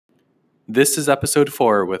This is episode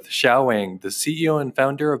 4 with Xiao Wang, the CEO and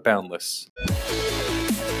founder of Boundless.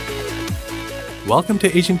 Welcome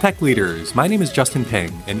to Asian Tech Leaders. My name is Justin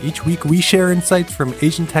Peng, and each week we share insights from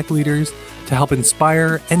Asian tech leaders to help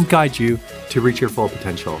inspire and guide you to reach your full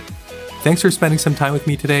potential. Thanks for spending some time with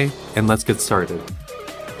me today, and let's get started.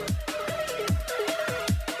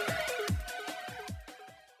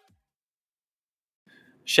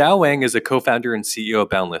 Xiao Wang is a co-founder and CEO of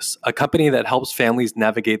Boundless, a company that helps families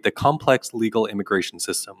navigate the complex legal immigration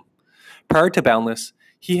system. Prior to Boundless,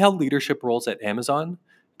 he held leadership roles at Amazon,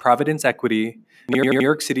 Providence Equity, New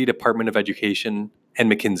York City Department of Education, and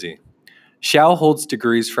McKinsey. Xiao holds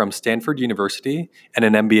degrees from Stanford University and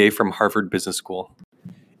an MBA from Harvard Business School.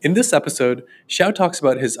 In this episode, Xiao talks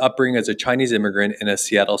about his upbringing as a Chinese immigrant in a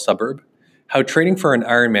Seattle suburb, how training for an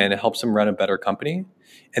Ironman helps him run a better company,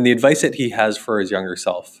 and the advice that he has for his younger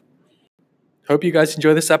self. Hope you guys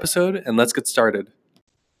enjoy this episode, and let's get started.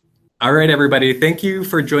 All right, everybody. Thank you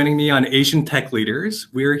for joining me on Asian Tech Leaders.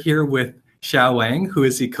 We're here with Xiao Wang, who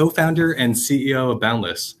is the co-founder and CEO of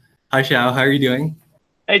Boundless. Hi, Xiao. How are you doing?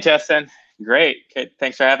 Hey, Justin. Great. Okay,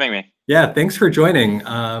 thanks for having me. Yeah, thanks for joining.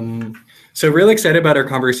 So really excited about our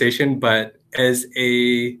conversation, but as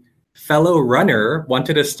a fellow runner,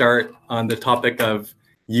 wanted to start on the topic of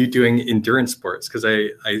you doing endurance sports, because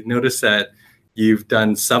I noticed that you've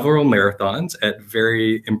done several marathons at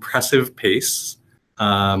very impressive pace,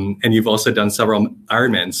 and you've also done several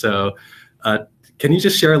Ironman. So can you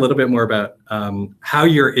just share a little bit more about how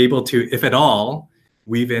you're able to, if at all,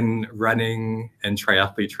 weave in running and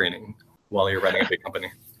triathlete training while you're running a big company?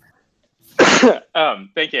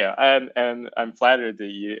 Thank you. And I'm flattered that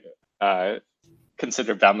you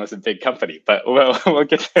consider Boundless a big company, but we'll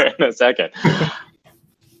get there in a second.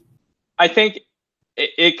 I think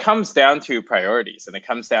it comes down to priorities, and it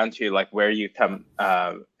comes down to like where you come,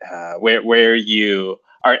 where you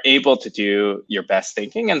are able to do your best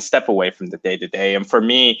thinking and step away from the day to day. And for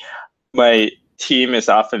me, my team is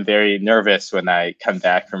often very nervous when I come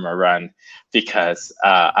back from a run because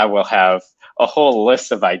I will have a whole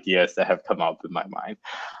list of ideas that have come up in my mind.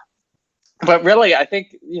 But really, I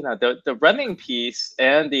think the running piece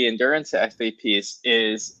and the endurance athlete piece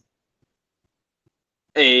is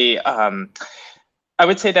I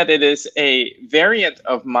would say that it is a variant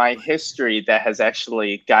of my history that has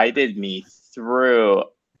actually guided me through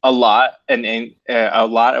a lot of the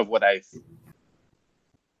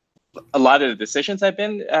decisions I've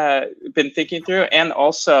been thinking through, and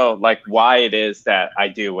also like why it is that I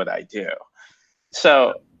do what I do.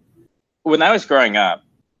 So when I was growing up,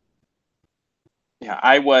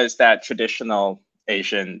 I was that traditional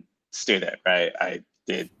Asian student, right? I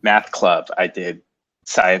did math club, I did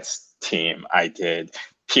science team, I did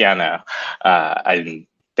piano, I did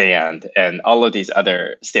band, and all of these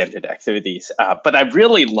other standard activities. But I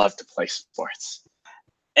really loved to play sports.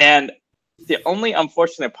 And the only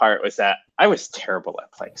unfortunate part was that I was terrible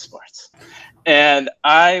at playing sports. And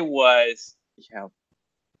I was,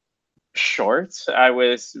 short. I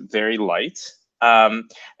was very light. And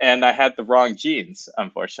I had the wrong genes,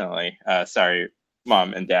 unfortunately. Sorry,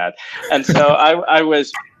 Mom and Dad. And so I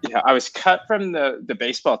was cut from the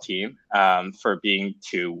baseball team for being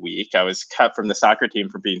too weak. I was cut from the soccer team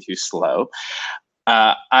for being too slow.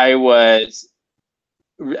 I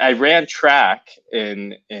ran track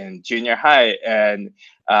in junior high, and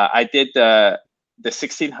I did the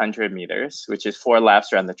 1600 meters, which is 4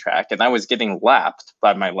 laps around the track, and I was getting lapped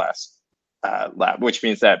by my last lap, which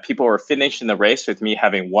means that people were finishing the race with me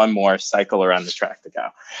having one more cycle around the track to go.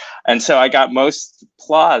 And so I got most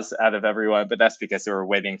applause out of everyone, but that's because they were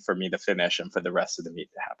waiting for me to finish and for the rest of the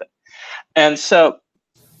meet to happen. And so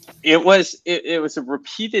it was a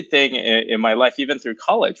repeated thing in my life, even through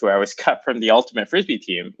college, where I was cut from the ultimate frisbee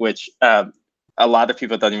team, which a lot of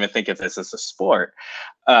people don't even think of this as a sport,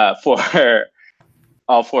 for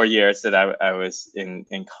all 4 years that I was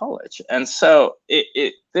in college. And so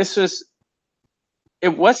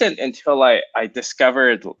it wasn't until I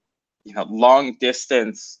discovered, long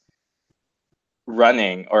distance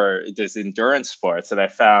running or this endurance sports that I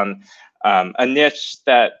found a niche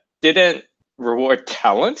that didn't reward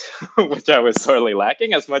talent, which I was sorely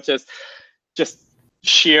lacking, as much as just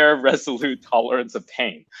sheer resolute tolerance of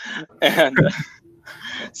pain. And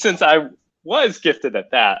since I was gifted at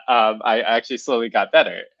that, I actually slowly got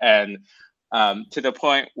better. And to the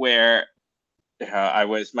point where I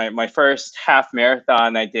was my first half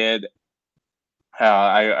marathon I did,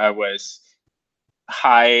 I was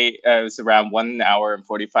high. It was around 1 hour and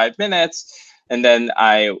 45 minutes. And then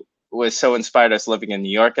I was so inspired. I was living in New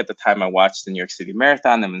York at the time. I watched the New York City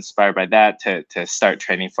Marathon. I'm inspired by that to start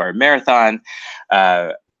training for a marathon.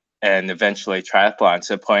 and eventually triathlon,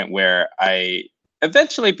 to a point where I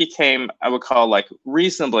eventually became, I would call, like,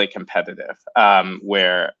 reasonably competitive,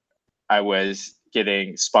 where I was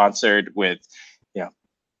getting sponsored with,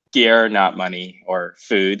 gear, not money or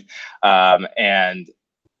food, and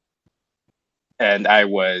I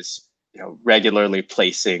was, regularly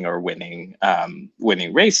placing or winning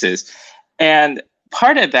races. And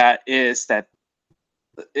part of that is that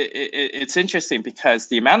it's interesting, because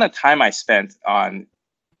the amount of time I spent on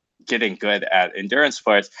getting good at endurance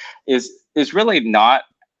sports is really not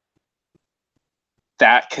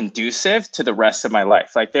that conducive to the rest of my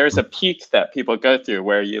life. Like, there's a peak that people go through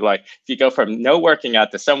where you, like, if you go from no working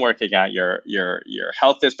out to some working out, your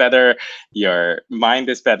health is better, your mind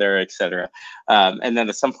is better, etc. And then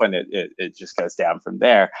at some point it just goes down from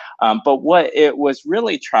there. But what it was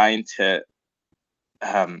really trying to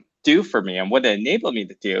do for me, and what it enabled me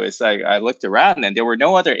to do, is I looked around and there were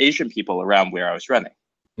no other Asian people around where I was running.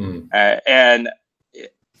 And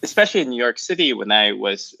especially in New York City, when I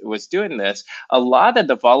was doing this, a lot of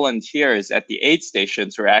the volunteers at the aid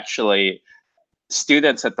stations were actually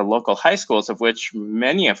students at the local high schools, of which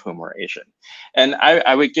many of whom were Asian. And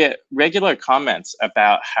I would get regular comments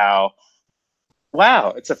about how, wow,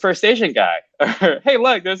 it's the first Asian guy, or hey,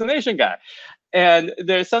 look, there's an Asian guy. And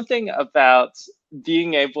there's something about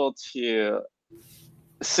being able to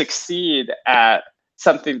succeed at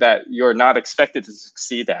something that you're not expected to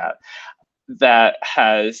succeed at, that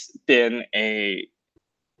has been a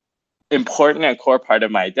important and core part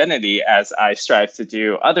of my identity as I strive to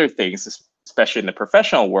do other things, especially in the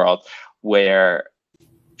professional world, where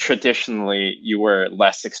traditionally you were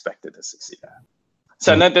less expected to succeed at.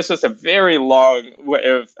 So now this was a very long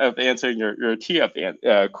way of answering your tee-up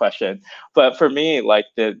question. But for me, like,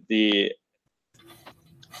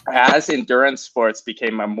 as endurance sports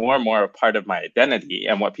became a more and more a part of my identity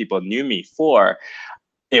and what people knew me for,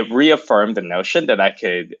 it reaffirmed the notion that I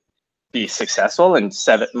could be successful and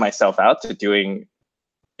set myself out to doing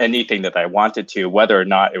anything that I wanted to, whether or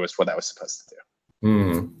not it was what I was supposed to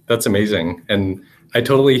do. That's amazing. And I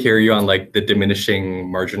totally hear you on, like, the diminishing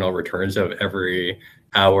marginal returns of every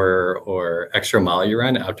hour or extra mile you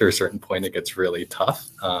run. After a certain point, it gets really tough.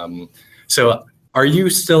 So are you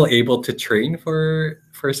still able to train for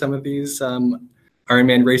some of these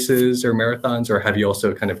Ironman races or marathons, or have you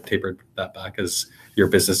also kind of tapered that back as your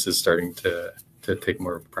business is starting to take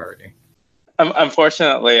more of a priority?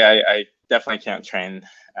 Unfortunately, I definitely can't train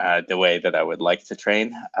the way that I would like to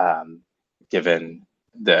train, given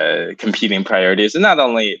the competing priorities, and not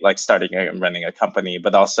only, like, starting and running a company,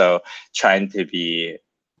 but also trying to be,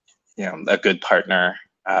 a good partner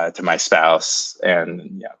to my spouse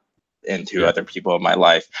and to other people in my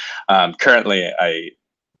life. Currently,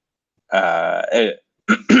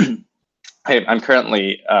 I'm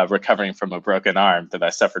currently recovering from a broken arm that I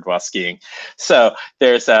suffered while skiing. So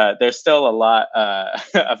there's still a lot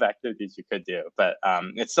of activities you could do, but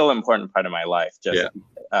it's still an important part of my life.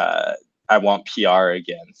 I won't PR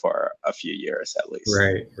again for a few years at least.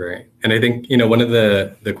 Right. And I think, one of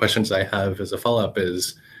the questions I have as a follow-up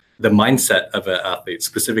is the mindset of an athlete,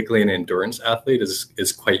 specifically an endurance athlete,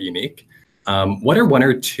 is quite unique. What are one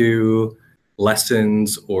or two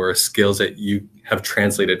lessons or skills that you have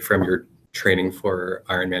translated from your training for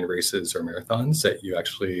Ironman races or marathons that you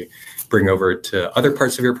actually bring over to other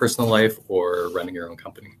parts of your personal life or running your own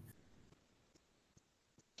company?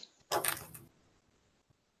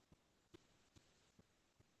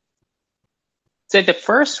 So the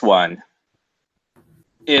first one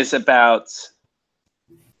is about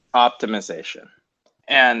optimization.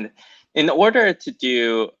 And in order to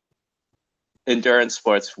do endurance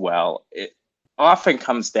sports well, it often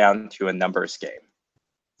comes down to a numbers game.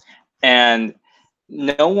 And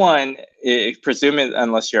no one, presumably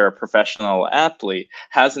unless you're a professional athlete,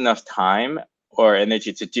 has enough time or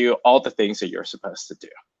energy to do all the things that you're supposed to do.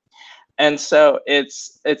 And so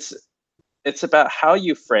it's about how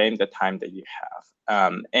you frame the time that you have.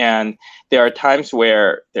 And there are times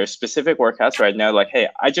where there's specific workouts where I know, like, hey,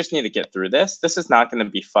 I just need to get through this. This is not going to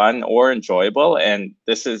be fun or enjoyable, and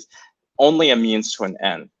this is only a means to an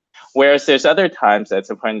end. Whereas there's other times that's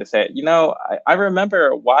important to say, I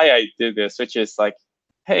remember why I did this, which is like,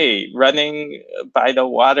 hey, running by the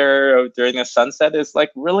water during the sunset is,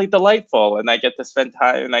 like, really delightful, and I get to spend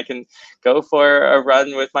time, and I can go for a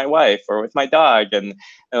run with my wife or with my dog, and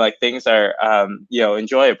like, things are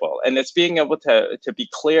enjoyable. And it's being able to be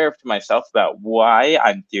clear to myself about why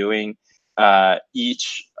I'm doing why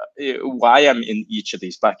I'm in each of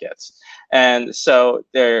these buckets. And so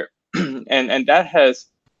there and that has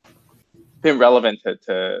been relevant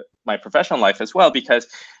to my professional life as well, because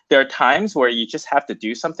there are times where you just have to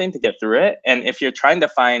do something to get through it. And if you're trying to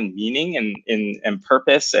find meaning and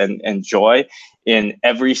purpose and joy in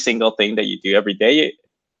every single thing that you do every day,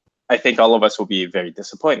 I think all of us will be very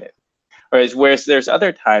disappointed. Whereas there's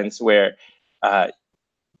other times where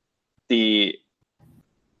the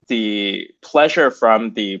pleasure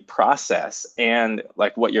from the process and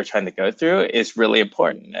like what you're trying to go through is really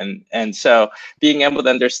important. And so being able to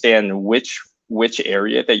understand which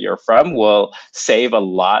area that you're from will save a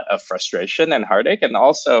lot of frustration and heartache, and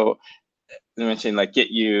also I mentioned like get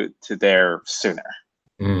you to there sooner.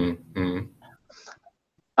 Mm-hmm.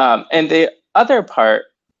 And the other part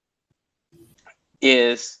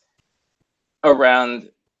is around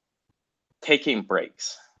taking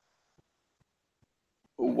breaks.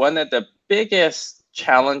 One of the biggest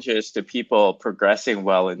challenges to people progressing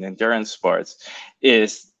well in endurance sports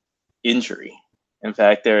is injury. In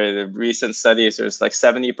fact, there are recent studies, there's like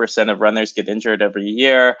 70% of runners get injured every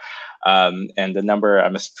year. And the number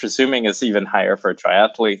I'm presuming is even higher for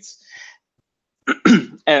triathletes.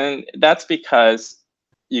 And that's because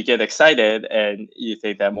you get excited and you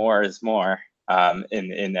think that more is more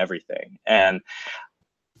in everything. And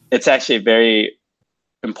it's actually very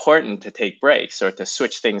important to take breaks or to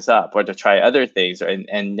switch things up or to try other things,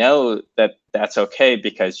 and know that that's okay,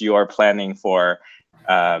 because you are planning for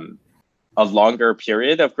a longer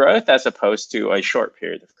period of growth as opposed to a short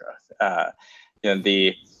period of growth.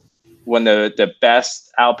 One of the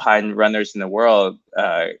best alpine runners in the world,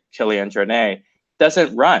 Kilian Jornet,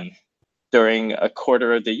 doesn't run during a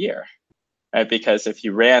quarter of the year, right? Because if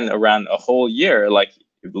you ran around a whole year, like,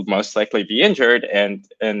 you would most likely be injured,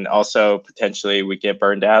 and also potentially would get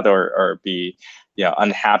burned out or be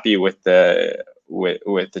unhappy with the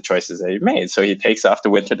choices that he made. So he takes off the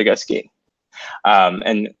winter to go skiing.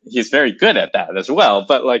 And he's very good at that as well.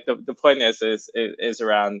 But like the point is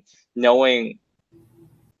around knowing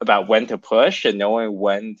about when to push and knowing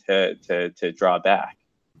when to draw back.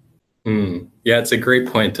 Yeah, it's a great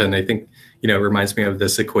point. And I think, it reminds me of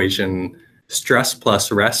this equation: stress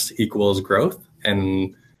plus rest equals growth.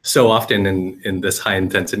 And so often in this high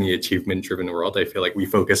intensity achievement driven world, I feel like we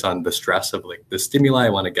focus on the stress of like the stimuli, I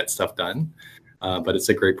want to get stuff done. But it's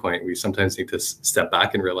a great point. We sometimes need to step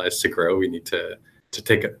back and realize to grow, we need to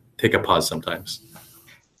take a pause sometimes.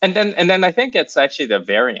 And then I think it's actually the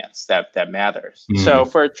variance that matters. So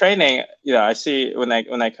for training, I see when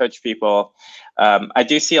I coach people, I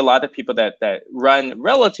do see a lot of people that run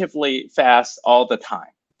relatively fast all the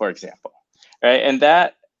time, for example, right? And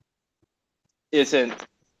that isn't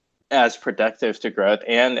as productive to growth,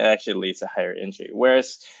 and it actually leads to higher injury.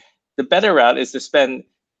 Whereas the better route is to spend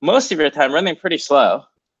most of your time running pretty slow,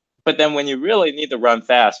 but then when you really need to run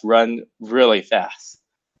fast, run really fast.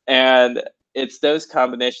 And it's those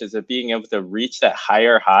combinations of being able to reach that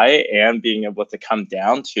higher high and being able to come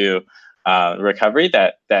down to recovery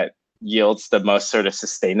that yields the most sort of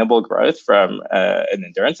sustainable growth from an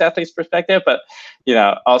endurance athlete's perspective. But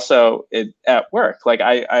also at work, like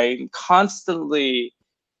I'm constantly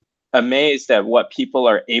amazed at what people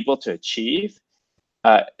are able to achieve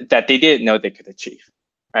that they didn't know they could achieve,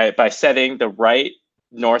 right? By setting the right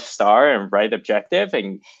North Star and right objective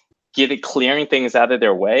and clearing things out of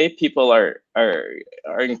their way, people are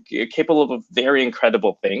capable of very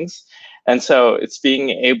incredible things. And so it's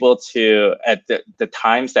being able to, at the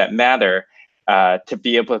times that matter, to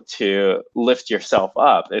be able to lift yourself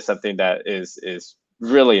up is something that is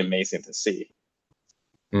really amazing to see.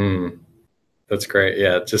 That's great.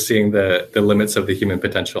 Yeah, just seeing the limits of the human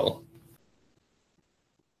potential.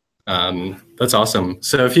 That's awesome.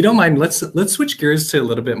 So if you don't mind, let's switch gears to a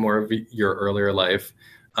little bit more of your earlier life.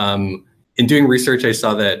 In doing research, I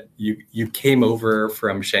saw that you came over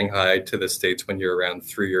from Shanghai to the States when you were around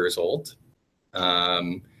 3 years old.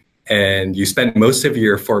 And you spent most of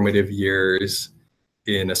your formative years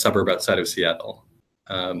in a suburb outside of Seattle.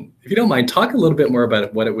 If you don't mind, talk a little bit more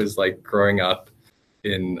about what it was like growing up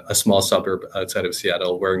in a small suburb outside of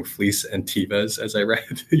Seattle, wearing fleece and Tevas, as I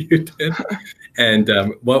read you did. And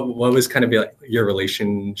what was kind of your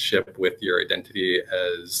relationship with your identity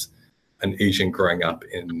as an Asian growing up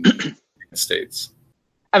in the States?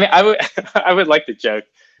 I mean, I would like to joke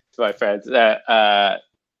to my friends that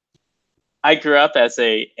I grew up as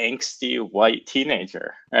a angsty white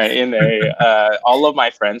teenager, right? All of my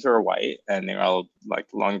friends were white, and they were all like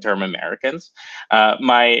long-term Americans.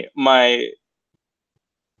 My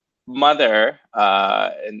mother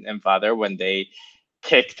and father, when they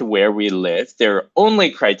picked where we lived, their only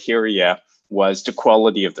criteria was the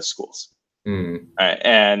quality of the schools. Right?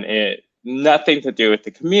 And it nothing to do with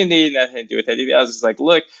the community, nothing to do with anything else. It's like,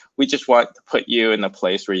 look, we just want to put you in a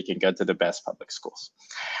place where you can go to the best public schools.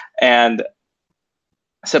 And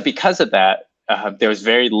So because of that, there was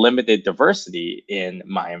very limited diversity in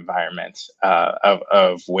my environment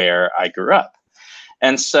of where I grew up.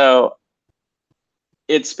 And so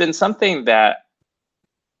it's been something that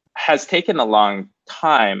has taken a long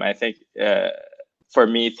time, I think, for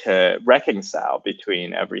me to reconcile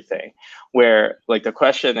between everything, where like the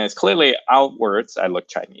question is clearly outwards, I look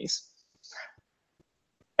Chinese.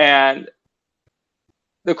 And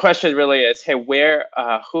the question really is, hey,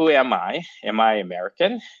 who am I? Am I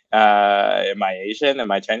American? Am I Asian?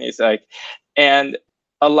 Am I Chinese? Like, and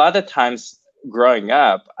a lot of times growing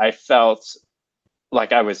up, I felt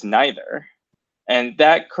like I was neither. And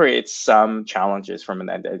that creates some challenges from an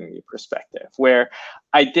identity perspective, where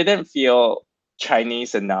I didn't feel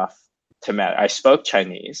Chinese enough to matter. I spoke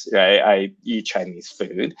Chinese, right? I eat Chinese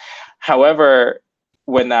food. However,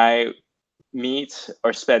 when I meet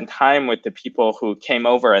or spend time with the people who came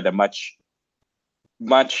over at a much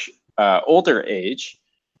older age,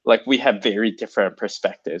 like we have very different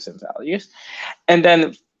perspectives and values. And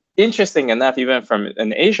then interesting enough, even from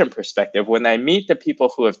an Asian perspective, when I meet the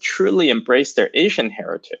people who have truly embraced their Asian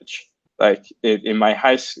heritage, like in my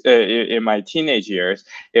teenage years,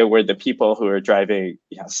 it were the people who were driving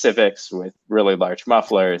Civics with really large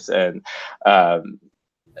mufflers, and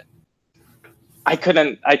I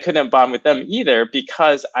couldn't bond with them either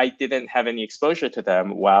because I didn't have any exposure to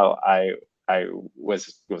them while I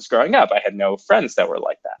was growing up. I had no friends that were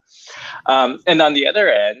like that. And on the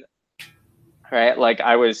other end, right, like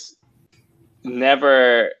I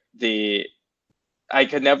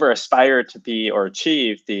could never aspire to be or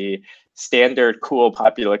achieve the standard cool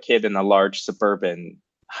popular kid in a large suburban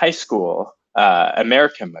high school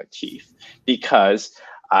American motif because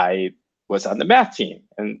I was on the math team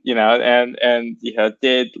and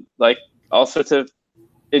did like all sorts of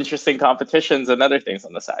interesting competitions and other things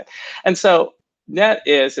on the side. And so net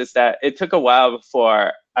is that it took a while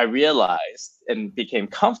before I realized and became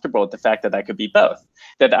comfortable with the fact that I could be both,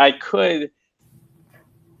 that I could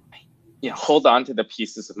hold on to the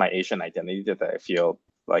pieces of my Asian identity that I feel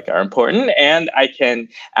like are important, and I can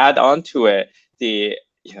add on to it the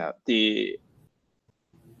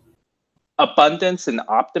abundance and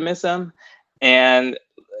optimism and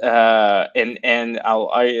the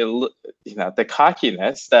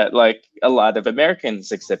cockiness that like a lot of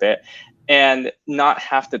Americans exhibit, and not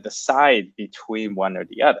have to decide between one or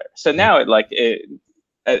the other. So now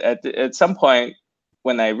at some point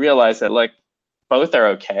when I realized that like both are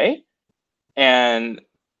okay, and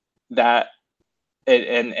that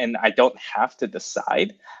and I don't have to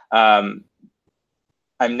decide, I'm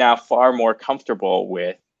now far more comfortable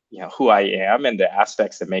with who I am and the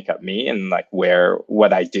aspects that make up me, and like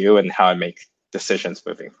what I do and how I make decisions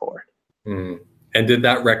moving forward. Mm. And did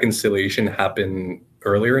that reconciliation happen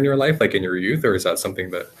earlier in your life, like in your youth, or is that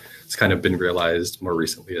something that's kind of been realized more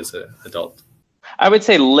recently as an adult? I would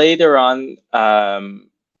say later on,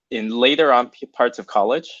 in later on parts of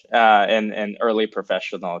college and early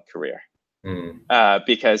professional career.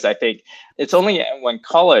 Because I think it's only in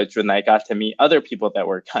college when I got to meet other people that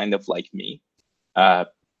were kind of like me.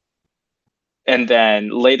 And then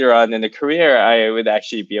later on in the career, I would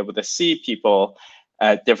actually be able to see people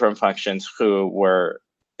at different functions who were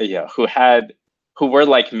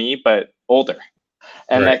like me, but older.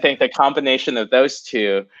 And right. I think the combination of those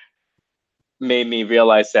two made me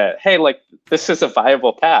realize that, hey, like this is a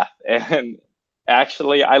viable path. And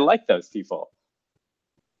actually, I like those people.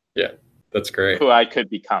 Yeah, that's great. Who I could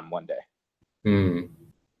become one day. Mm.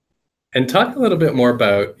 And talk a little bit more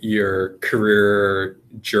about your career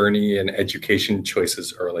journey and education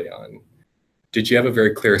choices early on. Did you have a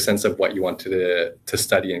very clear sense of what you wanted to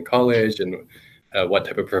study in college and what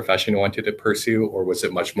type of profession you wanted to pursue, or was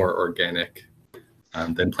it much more organic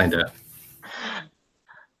than planned out?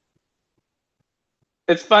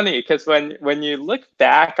 It's funny because when you look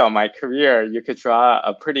back on my career, you could draw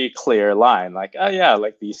a pretty clear line, like, oh yeah,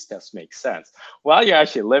 like these steps make sense. While you're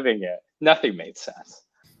actually living it, nothing made sense.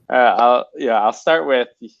 I'll start with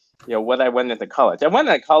what I went into college. I went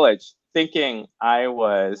into college thinking I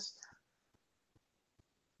was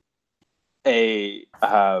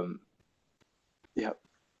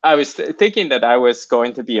I was thinking that I was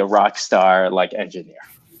going to be a rock star like engineer,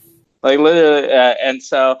 like literally. And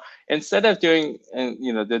so instead of doing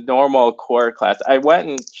the normal core class, I went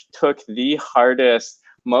and took the hardest,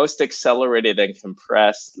 most accelerated and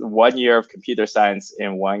compressed 1 year of computer science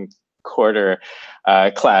in 1 quarter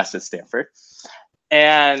class at Stanford.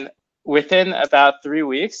 And within about 3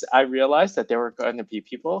 weeks, I realized that there were going to be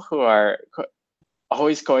people who are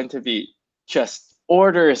always going to be just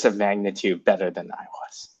orders of magnitude better than I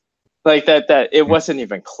was. Like that it wasn't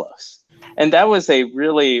even close. And that was a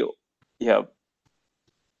really,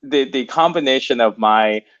 the combination of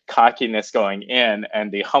my cockiness going in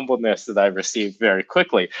and the humbleness that I received very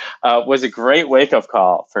quickly was a great wake-up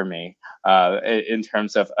call for me in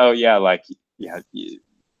terms of, oh yeah, like,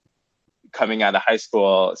 coming out of high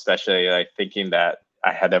school, especially, like thinking that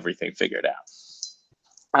I had everything figured out.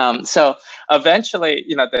 So eventually,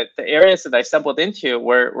 the areas that I stumbled into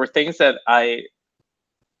were things that I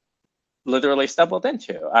literally stumbled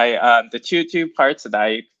into. The two parts that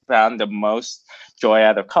I found the most joy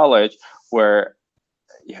out of college were,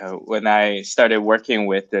 when I started working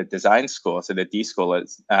with the design school. So the D school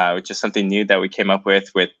is, which is something new that we came up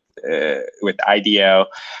with IDEO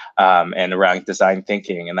and around design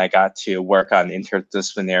thinking. And I got to work on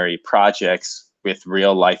interdisciplinary projects with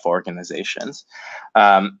real life organizations.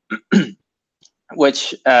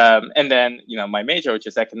 Which and then my major, which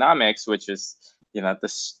is economics, which is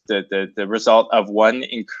the result of one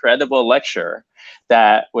incredible lecturer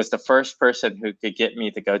that was the first person who could get me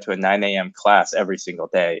to go to a 9 a.m. class every single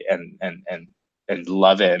day and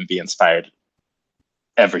love it and be inspired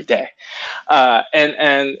every day.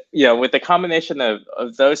 And with the combination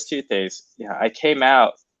of those two things, I came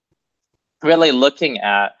out really looking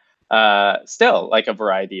at still like a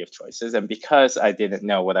variety of choices. And because I didn't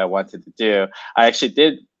know what I wanted to do, I actually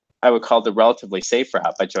did, I would call the relatively safe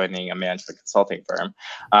route by joining a management consulting firm,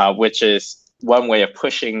 which is one way of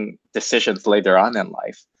pushing decisions later on in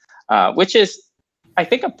life, which is, I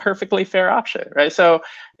think, a perfectly fair option, right? So,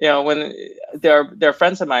 when there are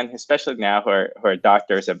friends of mine, especially now, who are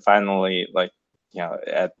doctors and finally, like,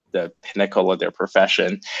 at the pinnacle of their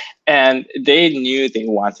profession, and they knew they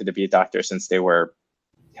wanted to be a doctor since they were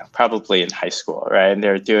probably in high school, right? And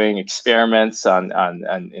they're doing experiments on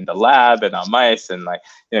in the lab and on mice, and like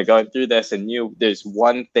going through this, and there's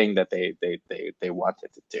one thing that they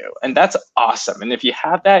wanted to do, and that's awesome. And if you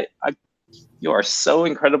have that, you are so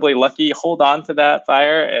incredibly lucky. Hold on to that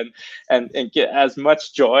fire and get as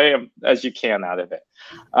much joy as you can out of it.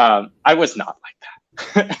 I was not like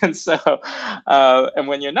that, and so and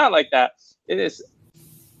when you're not like that, it is.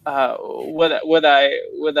 What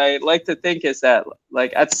I like to think is that,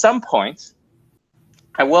 like, at some point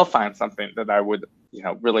I will find something that I would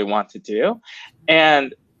really want to do,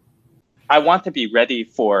 and I want to be ready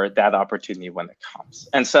for that opportunity when it comes.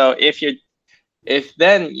 And so if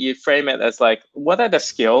then you frame it as like, what are the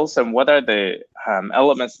skills and what are the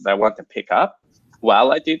elements that I want to pick up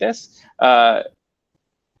while I do this,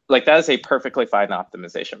 like, that is a perfectly fine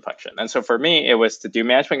optimization function. And so for me, it was to do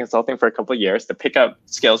management consulting for a couple of years, to pick up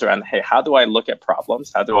skills around, hey, how do I look at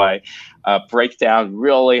problems? How do I break down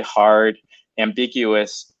really hard,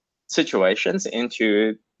 ambiguous situations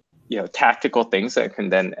into tactical things that I can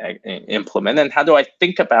then implement? And how do I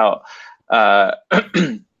think about how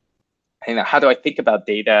do I think about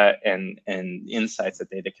data and insights that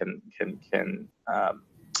data can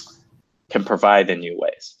provide in new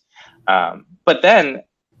ways? But then,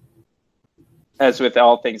 as with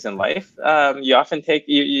all things in life, you often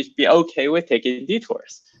you be okay with taking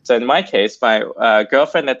detours. So in my case, my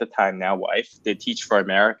girlfriend at the time, now wife, did Teach for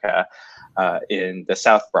America in the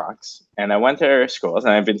South Bronx. And I went to her schools,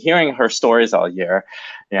 and I've been hearing her stories all year,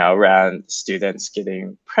 around students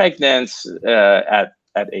getting pregnant at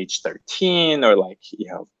age 13, or like,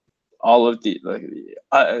 all of the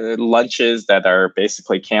lunches that are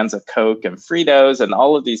basically cans of Coke and Fritos, and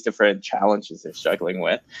all of these different challenges they're struggling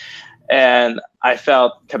with. And I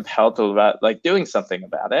felt compelled to doing something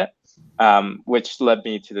about it, which led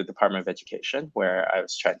me to the Department of Education, where I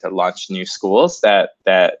was trying to launch new schools that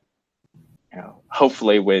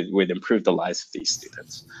hopefully would improve the lives of these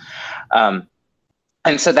students.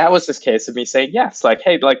 And so that was this case of me saying, yes, like,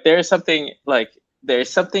 hey, like, there's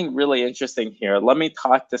something really interesting here. Let me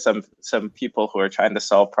talk to some people who are trying to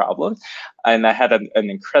solve problems. And I had an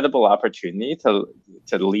incredible opportunity to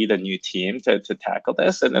lead a new team to tackle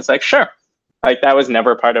this. And it's like, sure. Like, that was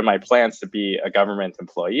never part of my plans to be a government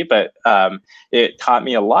employee, but it taught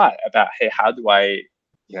me a lot about, hey, how do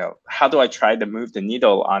I try to move the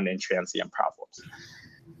needle on intransient problems?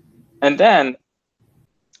 And then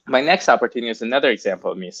my next opportunity is another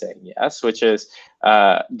example of me saying yes, which is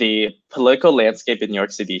the political landscape in New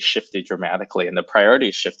York City shifted dramatically, and the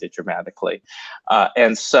priorities shifted dramatically.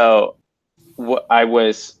 And so I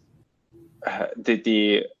was,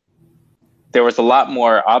 there was a lot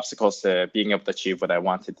more obstacles to being able to achieve what I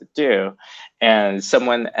wanted to do. And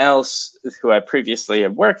someone else who I previously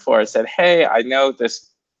had worked for said, hey, I know this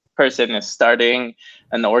person is starting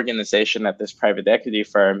an organization at this private equity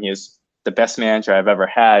firm. He is the best manager I've ever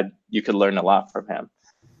had. You could learn a lot from him.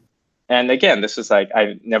 And again, this was like,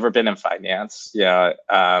 I've never been in finance. And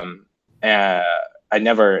I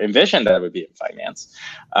never envisioned that I would be in finance.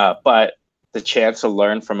 But the chance to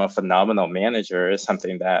learn from a phenomenal manager is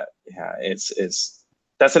something that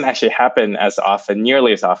doesn't actually happen as often,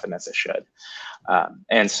 nearly as often as it should.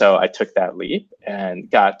 And so I took that leap and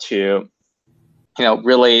got to,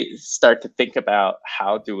 really start to think about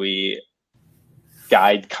how do we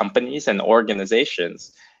guide companies and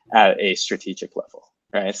organizations at a strategic level.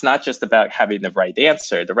 Right? It's not just about having the right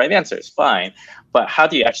answer. The right answer is fine, but how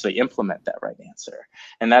do you actually implement that right answer?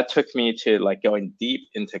 And that took me to like going deep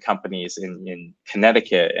into companies in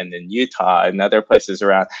Connecticut and in Utah and other places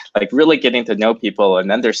around, like really getting to know people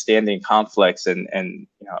and understanding conflicts and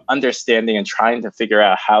understanding and trying to figure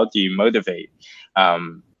out how do you motivate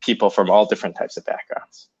people from all different types of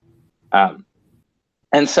backgrounds.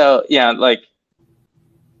 And so, like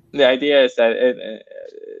the idea is that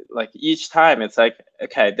like each time it's like,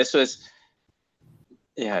 okay, this was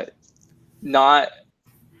not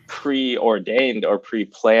preordained or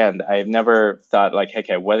pre-planned. I've never thought like,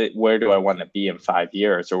 okay, where do I want to be in 5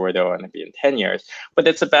 years or where do I want to be in 10 years? But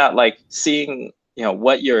it's about like seeing,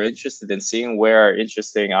 what you're interested in, seeing where are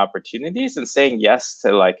interesting opportunities and saying yes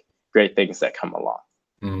to like great things that come along.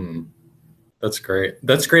 Mm. That's great.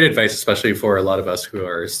 That's great advice, especially for a lot of us who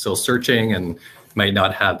are still searching and might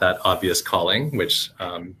not have that obvious calling, which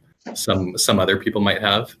some other people might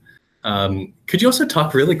have. Could you also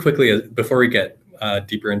talk really quickly before we get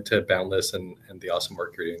deeper into Boundless and the awesome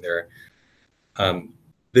work you're doing there,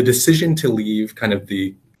 the decision to leave kind of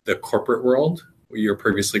the corporate world? You're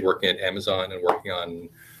previously working at Amazon and working on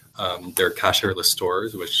their cashierless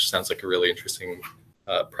stores, which sounds like a really interesting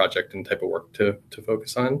project and type of work to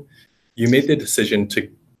focus on. You made the decision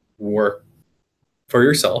to work for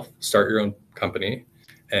yourself, start your own company,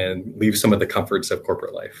 and leave some of the comforts of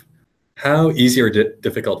corporate life. How easy or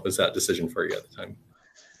difficult was that decision for you at the time?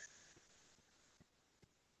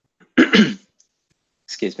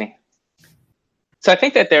 Excuse me. So I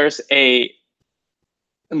think that there's a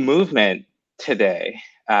movement today,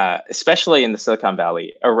 especially in the Silicon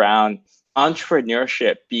Valley, around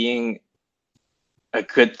entrepreneurship being a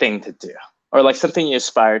good thing to do, or like something you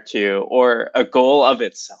aspire to, or a goal of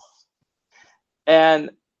itself.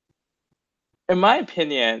 And in my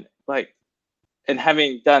opinion, like, and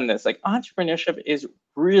having done this, like entrepreneurship is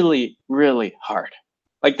really, really hard.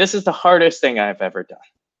 Like this is the hardest thing I've ever done.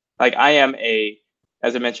 Like I am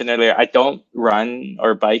as I mentioned earlier, I don't run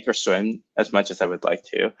or bike or swim as much as I would like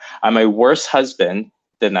to. I'm a worse husband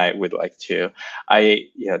than I would like to. I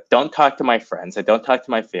don't talk to my friends. I don't talk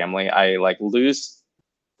to my family. I like lose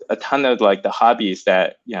a ton of like the hobbies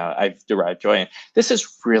that I've derived joy in. This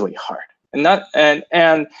is really hard.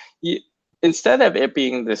 Instead of it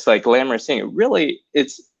being this like glamorous thing,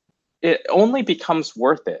 it only becomes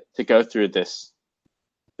worth it to go through this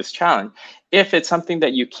challenge if it's something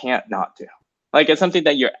that you can't not do. Like it's something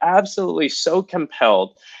that you're absolutely so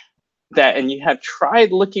compelled that, and you have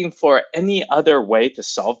tried looking for any other way to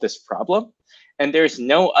solve this problem, and there's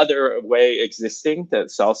no other way existing that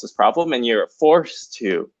solves this problem, and you're forced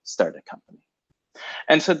to start a company.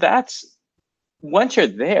 And so once you're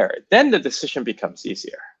there, then the decision becomes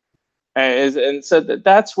easier. And so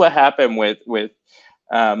that's what happened with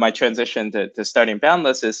my transition to starting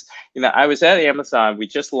Boundless is, I was at Amazon. We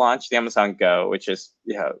just launched the Amazon Go, which is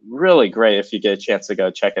really great if you get a chance to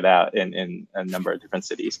go check it out in a number of different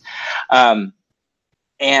cities. And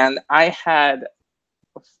I had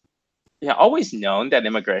always known that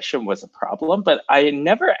immigration was a problem, but I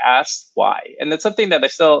never asked why. And it's something that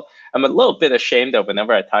I'm a little bit ashamed of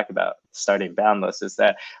whenever I talk about starting Boundless, is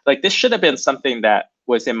that like this should have been something that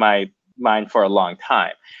was in my mind for a long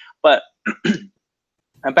time. But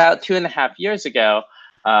about 2.5 years ago,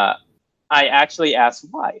 I actually asked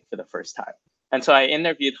why for the first time. And so I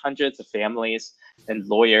interviewed hundreds of families and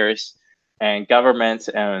lawyers and governments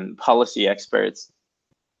and policy experts,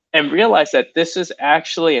 and realized that this is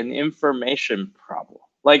actually an information problem.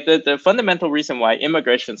 Like the fundamental reason why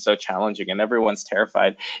immigration is so challenging and everyone's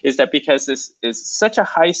terrified is that because this is such a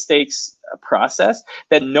high stakes process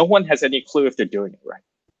that no one has any clue if they're doing it right.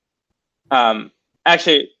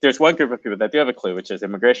 Actually, there's one group of people that do have a clue, which is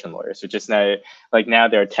immigration lawyers, which is now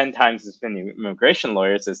there are 10 times as many immigration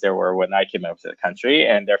lawyers as there were when I came over to the country,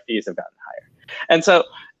 and their fees have gotten higher. And so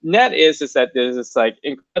net is that there's this like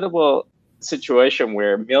incredible situation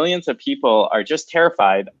where millions of people are just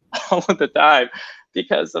terrified all of the time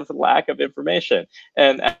because of the lack of information.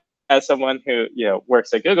 And as someone who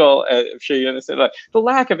works at Google, I'm sure you understand, like the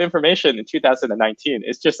lack of information in 2019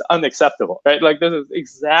 is just unacceptable, right? Like this is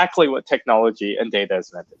exactly what technology and data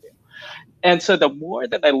is meant to do. And so the more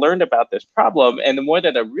that I learned about this problem, and the more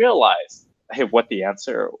that I realized what the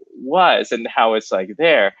answer was and how it's like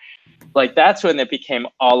there, like that's when it became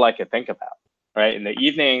all I could think about. right? In the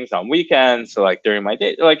evenings, on weekends, so like during my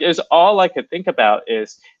day, like it's all I could think about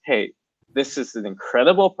is, hey, this is an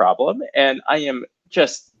incredible problem, and I am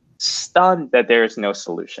just stunned that there is no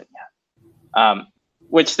solution yet.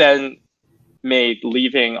 Which then made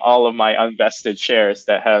leaving all of my unvested shares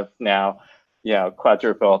that have now,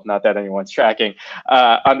 quadrupled, not that anyone's tracking,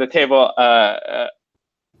 on the table,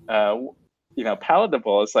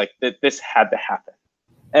 palatable. It's like that this had to happen.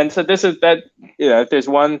 And so this is that, if there's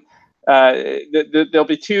one, there'll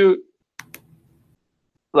be two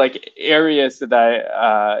like areas that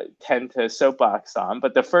I tend to soapbox on.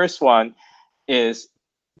 But the first one is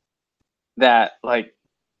that like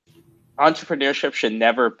entrepreneurship should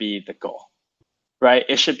never be the goal, right?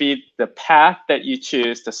 It should be the path that you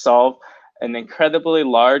choose to solve an incredibly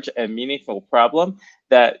large and meaningful problem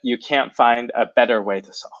that you can't find a better way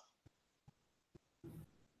to solve.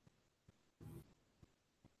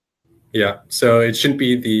 Yeah, so it shouldn't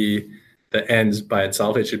be the ends by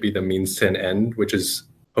itself. It should be the means to an end, which is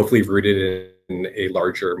hopefully rooted in a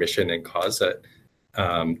larger mission and cause that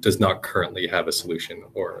does not currently have a solution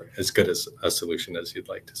or as good as a solution as you'd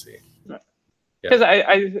like to see. Because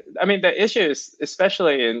I mean, the issues,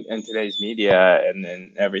 especially in today's media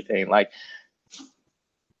and everything, like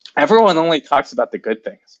everyone only talks about the good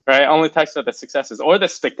things, right? Only talks about the successes or the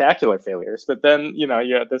spectacular failures. But then,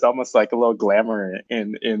 there's almost like a little glamour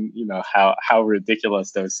in how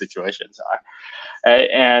ridiculous those situations are.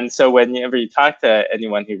 And so whenever you talk to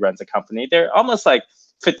anyone who runs a company, they're almost like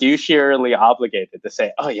fiduciarily obligated to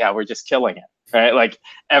say, oh yeah, we're just killing it, right? Like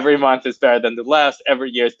every month is better than the last,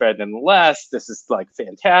 every year is better than the last. This is like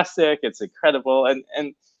fantastic. It's incredible.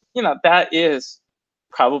 And that is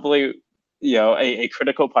probably, a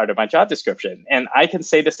critical part of my job description. And I can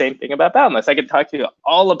say the same thing about Boundless. I can talk to you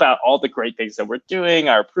all about all the great things that we're doing,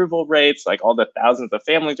 our approval rates, like all the thousands of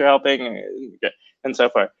families we're helping and so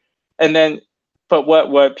forth. And then, but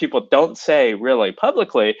what people don't say really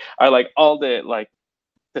publicly are like all the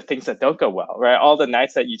things that don't go well, right? All the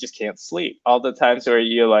nights that you just can't sleep, all the times where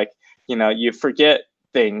you you forget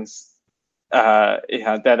things,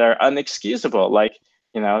 that are unexcusable, like,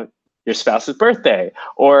 your spouse's birthday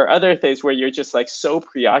or other things where you're just like so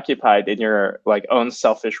preoccupied in your like own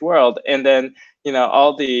selfish world. And then,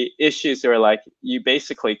 all the issues are like, you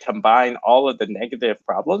basically combine all of the negative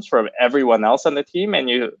problems from everyone else on the team, and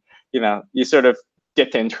you sort of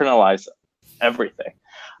get to internalize everything.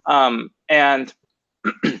 And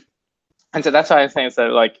so that's why I'm saying is that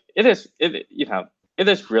like it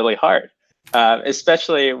is really hard,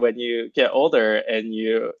 especially when you get older and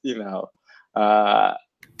you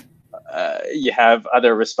have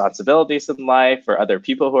other responsibilities in life or other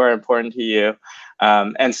people who are important to you,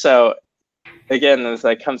 and so again, it's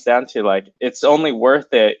like comes down to like it's only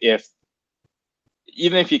worth it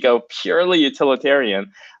even if you go purely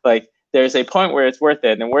utilitarian, like there's a point where it's worth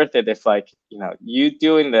it, and worth it if like you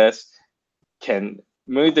doing this can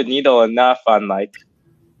move the needle enough on like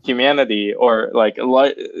humanity or like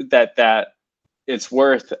that it's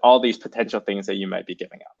worth all these potential things that you might be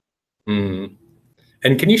giving up. Mm.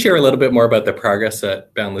 And can you share a little bit more about the progress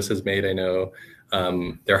that Boundless has made? I know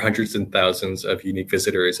there are hundreds and thousands of unique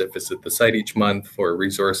visitors that visit the site each month for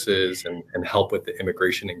resources and help with the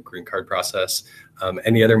immigration and green card process.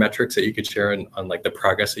 Any other metrics that you could share on like the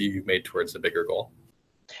progress that you've made towards the bigger goal?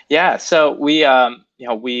 Yeah, so we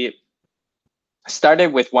started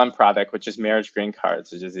with one product, which is marriage green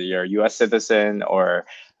cards, which is you're a U.S. citizen or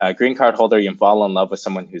a green card holder, you fall in love with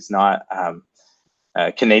someone who's not.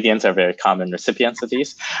 Canadians are very common recipients of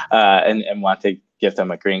these, and want to give them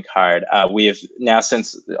a green card. We have now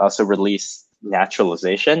since also released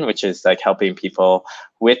naturalization, which is like helping people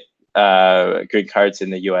with green cards in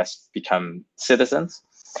the U.S. become citizens.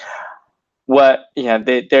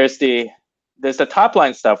 There's the top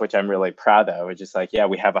line stuff, which I'm really proud of, which is like, yeah,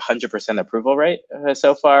 we have 100% approval rate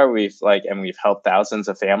so far. We've helped thousands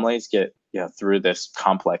of families get through this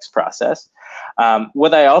complex process.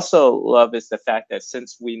 What I also love is the fact that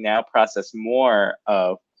since we now process more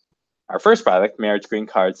of our first product, marriage green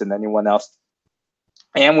cards, than anyone else,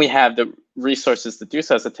 and we have the resources to do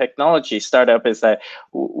so as a technology startup, is that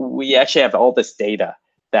we actually have all this data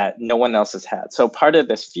that no one else has had. So part of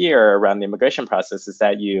this fear around the immigration process is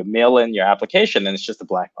that you mail in your application and it's just a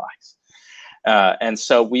black box. And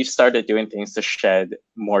so we've started doing things to shed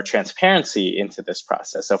more transparency into this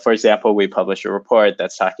process. So for example, we published a report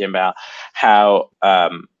that's talking about how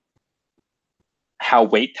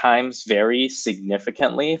wait times vary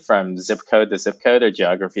significantly from zip code to zip code or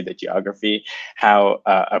geography to geography, how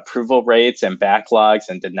approval rates and backlogs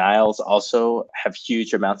and denials also have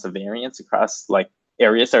huge amounts of variance across like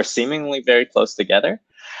areas that are seemingly very close together.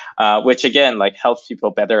 which again, like helps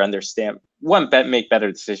people better understand, one, make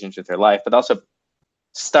better decisions with their life, but also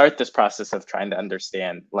start this process of trying to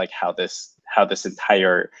understand like how this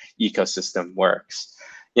entire ecosystem works.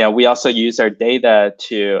 We also use our data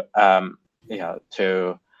to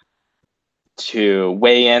to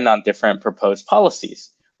weigh in on different proposed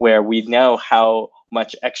policies, where we know how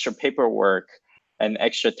much extra paperwork and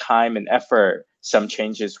extra time and effort some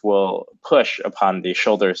changes will push upon the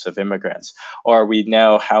shoulders of immigrants, or we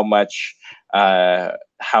know how much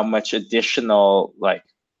additional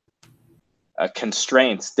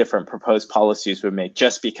constraints different proposed policies would make,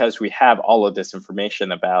 just because we have all of this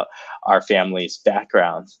information about our family's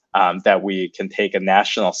backgrounds, that we can take a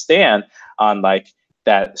national stand on, like,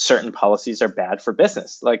 that certain policies are bad for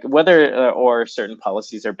business, like whether or certain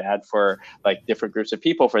policies are bad for like different groups of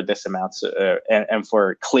people for this amounts and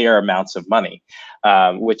for clear amounts of money,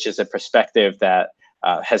 which is a perspective that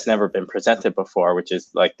has never been presented before, which is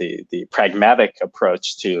like the pragmatic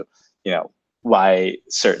approach to why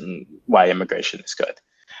immigration is good.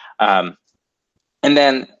 And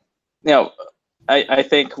then I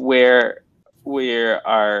think where we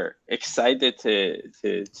are excited to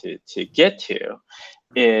get to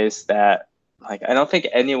is that, like, I don't think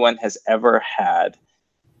anyone has ever had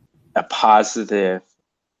a positive,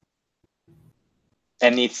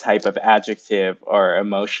 any type of adjective or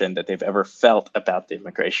emotion that they've ever felt about the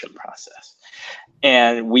immigration process.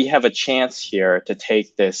 And we have a chance here to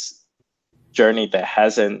take this journey that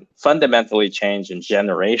hasn't fundamentally changed in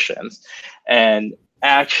generations and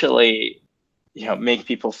actually make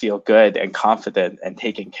people feel good and confident and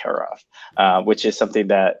taken care of, which is something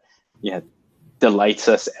that delights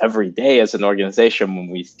us every day as an organization when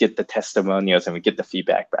we get the testimonials and we get the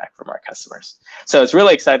feedback back from our customers. So it's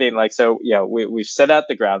really exciting. We've set out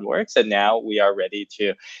the groundworks, and now we are ready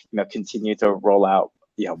to continue to roll out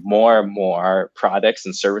more and more products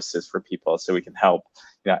and services for people, so we can help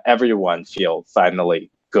everyone feel finally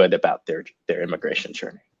good about their immigration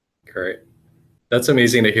journey. Great. That's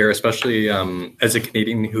amazing to hear, especially as a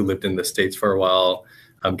Canadian who lived in the States for a while.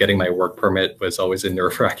 Getting my work permit was always a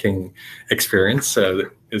nerve-wracking experience. So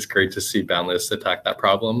it's great to see Boundless attack that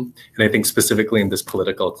problem. And I think specifically in this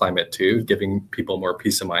political climate too, giving people more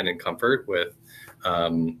peace of mind and comfort with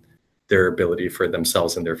their ability for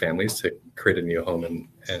themselves and their families to create a new home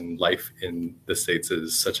and life in the States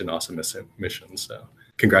is such an awesome mission. So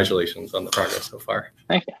congratulations on the progress so far.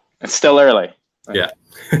 Thank you. It's still early. Yeah.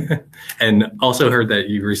 And also heard that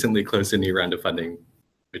you recently closed a new round of funding,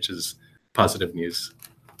 which is positive news.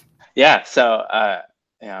 Yeah. So,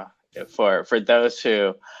 for those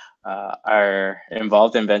who are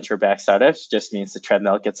involved in venture-backed startups, just means the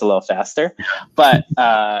treadmill gets a little faster. But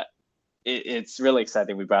it's really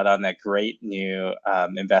exciting. We brought on that great new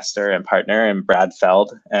investor and partner in Brad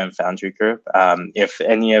Feld and Foundry Group. If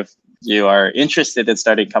any of you are interested in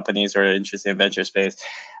starting companies or interested in venture space,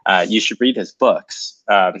 you should read his books.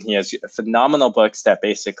 He has phenomenal books that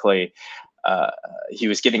basically he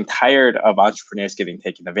was getting tired of entrepreneurs getting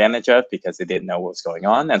taken advantage of because they didn't know what was going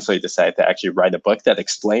on. And so he decided to actually write a book that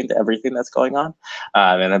explained everything that's going on.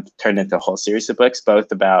 And it turned into a whole series of books,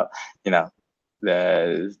 both about,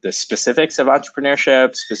 the specifics of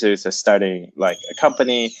entrepreneurship, specifics of starting like a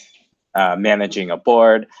company, managing a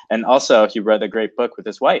board. And also he wrote a great book with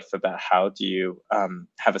his wife about how do you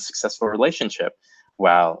have a successful relationship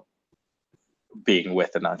while being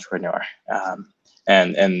with an entrepreneur.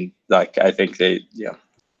 And like, I think that,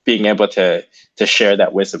 being able to share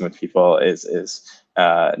that wisdom with people is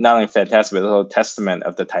not only fantastic, but a testament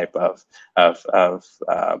of the type of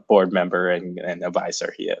board member and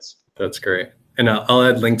advisor he is. That's great. And I'll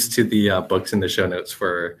add links to the books in the show notes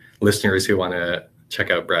for listeners who want to check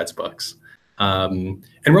out Brad's books. And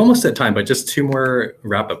we're almost at time, but just two more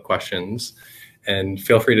wrap-up questions. And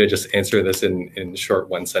feel free to just answer this in short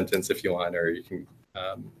one sentence if you want, or you can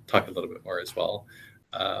talk a little bit more as well.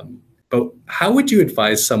 But how would you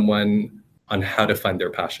advise someone on how to find their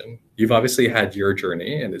passion? You've obviously had your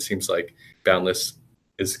journey, and it seems like Boundless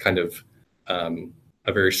is kind of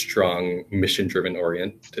a very strong mission-driven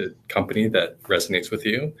oriented company that resonates with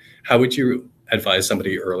you. How would you advise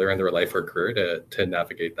somebody earlier in their life or career to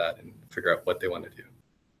navigate that and figure out what they want to do?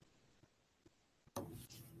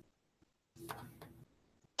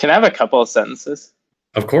 Can I have a couple of sentences?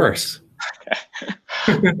 Of course.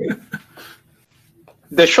 Okay.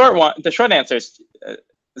 The short answer is,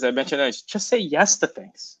 as I mentioned, is just say yes to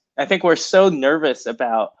things. I think we're so nervous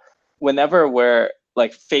about whenever we're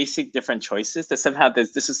like facing different choices that somehow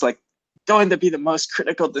this is like going to be the most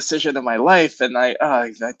critical decision of my life, and I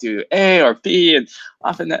do A or B, and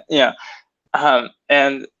often that,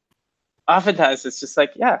 and oftentimes it's just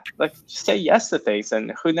like, yeah, like just say yes to things,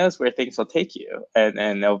 and who knows where things will take you, and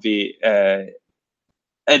there'll be and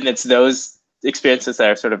it's those experiences that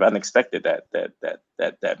are sort of unexpected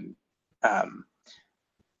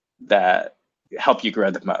that help you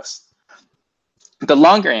grow the most. The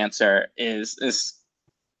longer answer is this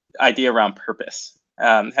idea around purpose.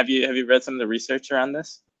 Have you read some of the research around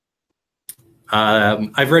this?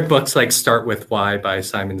 I've read books like Start With Why by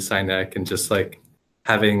Simon Sinek, and just like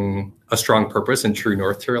having a strong purpose and true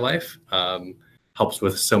north to your life helps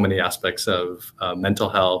with so many aspects of mental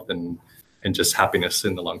health and just happiness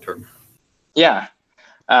in the long term. Yeah.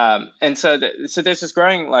 And so there's this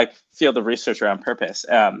growing like field of research around purpose.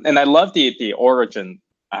 And I love the origin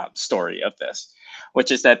story of this, which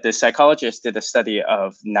is that the psychologist did a study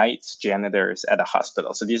of night janitors at a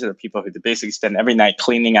hospital. So these are the people who basically spend every night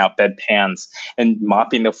cleaning out bedpans and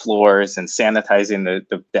mopping the floors and sanitizing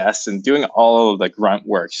the desks and doing all of the grunt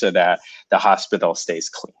work so that the hospital stays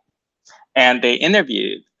clean. And they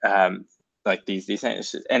interviewed like these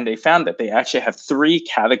and they found that they actually have 3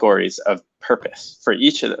 categories of purpose for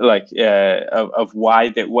each of of why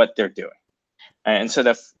what they're doing. And so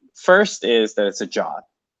the first is that it's a job,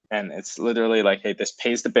 and it's literally like, hey, this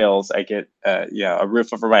pays the bills. I get a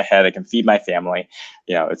roof over my head. I can feed my family.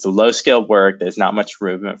 It's a low skilled work. There's not much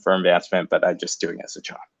room for advancement, but I'm just doing it as a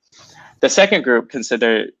job. The second group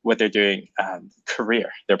consider what they're doing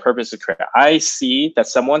career. Their purpose is career. I see that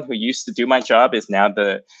someone who used to do my job is now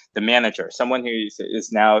the manager, someone who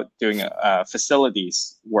is now doing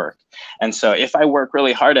facilities work. And so if I work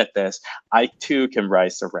really hard at this, I too can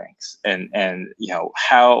rise the ranks. And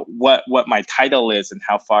what my title is and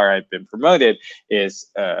how far I've been promoted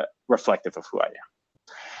is reflective of who I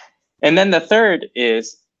am. And then the third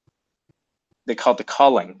is they call the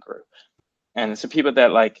calling group. And so people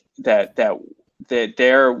that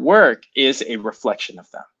their work is a reflection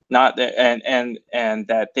of them, and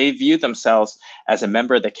that they view themselves as a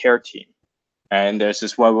member of the care team. And there's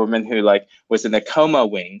this one woman who was in the coma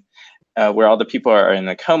wing, where all the people are in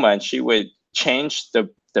a coma, and she would change the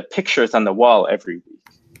pictures on the wall every week,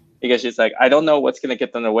 because she's like, I don't know what's going to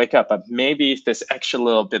get them to wake up, but maybe this extra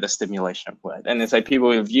little bit of stimulation would. And it's like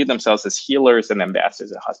people who view themselves as healers and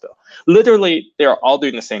ambassadors at the hospital. Literally, they're all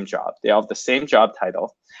doing the same job. They all have the same job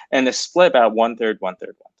title, and they're split about 1/3, 1/3,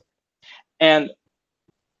 1/3. And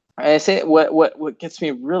I say what gets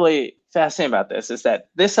me really fascinated about this is that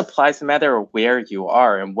this applies no matter where you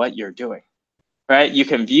are and what you're doing. Right? You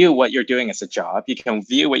can view what you're doing as a job, you can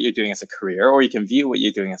view what you're doing as a career, or you can view what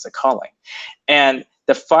you're doing as a calling. And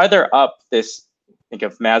the farther up this, think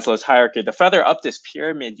of Maslow's hierarchy, the farther up this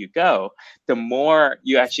pyramid you go, the more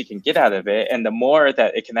you actually can get out of it, and the more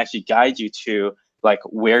that it can actually guide you to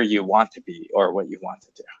where you want to be or what you want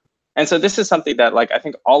to do. And so this is something that I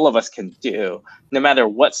think all of us can do, no matter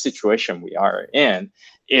what situation we are in,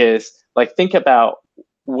 is think about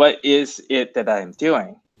what is it that I'm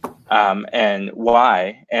doing, and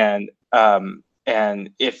why, and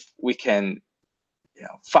if we can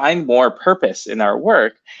find more purpose in our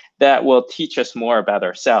work, that will teach us more about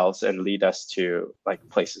ourselves and lead us to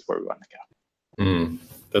places where we want to go.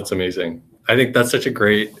 That's amazing. I think that's such a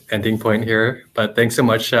great ending point here. But thanks so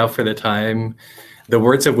much, Xiao, for the time, the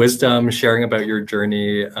words of wisdom, sharing about your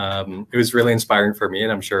journey. It was really inspiring for me,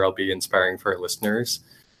 and I'm sure I'll be inspiring for our listeners.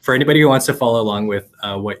 For anybody who wants to follow along with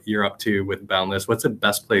what you're up to with Boundless, what's the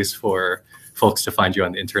best place for folks to find you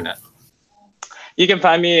on the internet? You can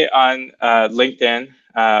find me on LinkedIn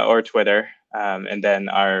or Twitter, and then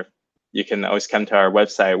you can always come to our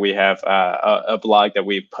website. We have a blog that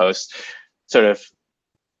we post, sort of,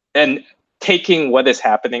 and taking what is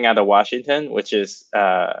happening out of Washington, which is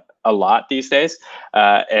a lot these days,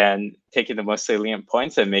 and taking the most salient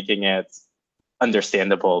points and making it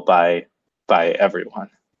understandable by everyone.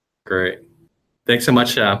 Great. Thanks so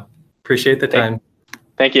much, Xiao. Appreciate the time.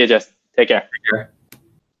 Thank you, Jess. Take care. Take care.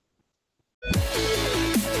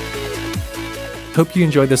 Hope you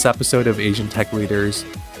enjoyed this episode of Asian Tech Leaders.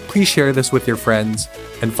 Please share this with your friends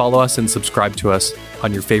and follow us and subscribe to us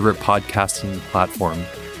on your favorite podcasting platform.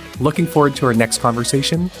 Looking forward to our next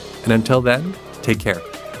conversation, and until then, take care.